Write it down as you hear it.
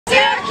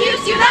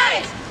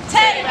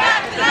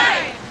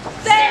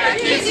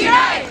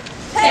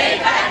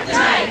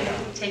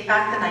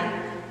Back the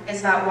Night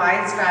is about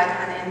widespread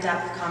and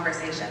in-depth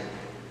conversation.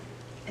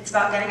 It's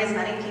about getting as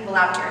many people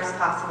out here as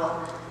possible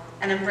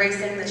and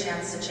embracing the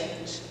chance to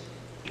change.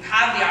 You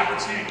have the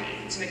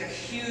opportunity to make a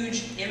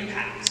huge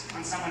impact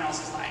on someone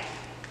else's life.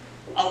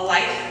 A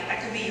life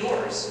that could be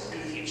yours in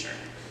the future.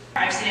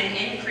 I've seen an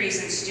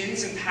increase in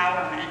students'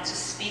 empowerment to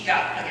speak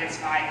up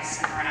against bias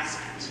and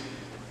harassment.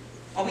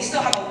 While we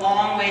still have a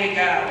long way to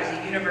go as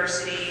a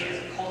university,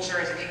 as a culture,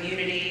 as a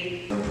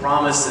community. The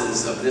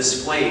promises of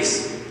this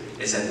place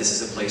is that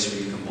this is a place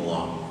where you can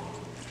belong.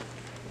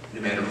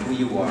 No matter who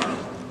you are,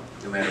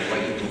 no matter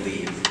what you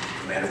believe,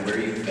 no matter where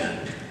you've been,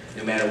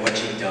 no matter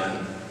what you've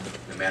done,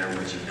 no matter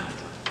what you've not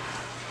done.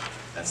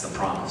 That's the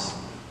promise.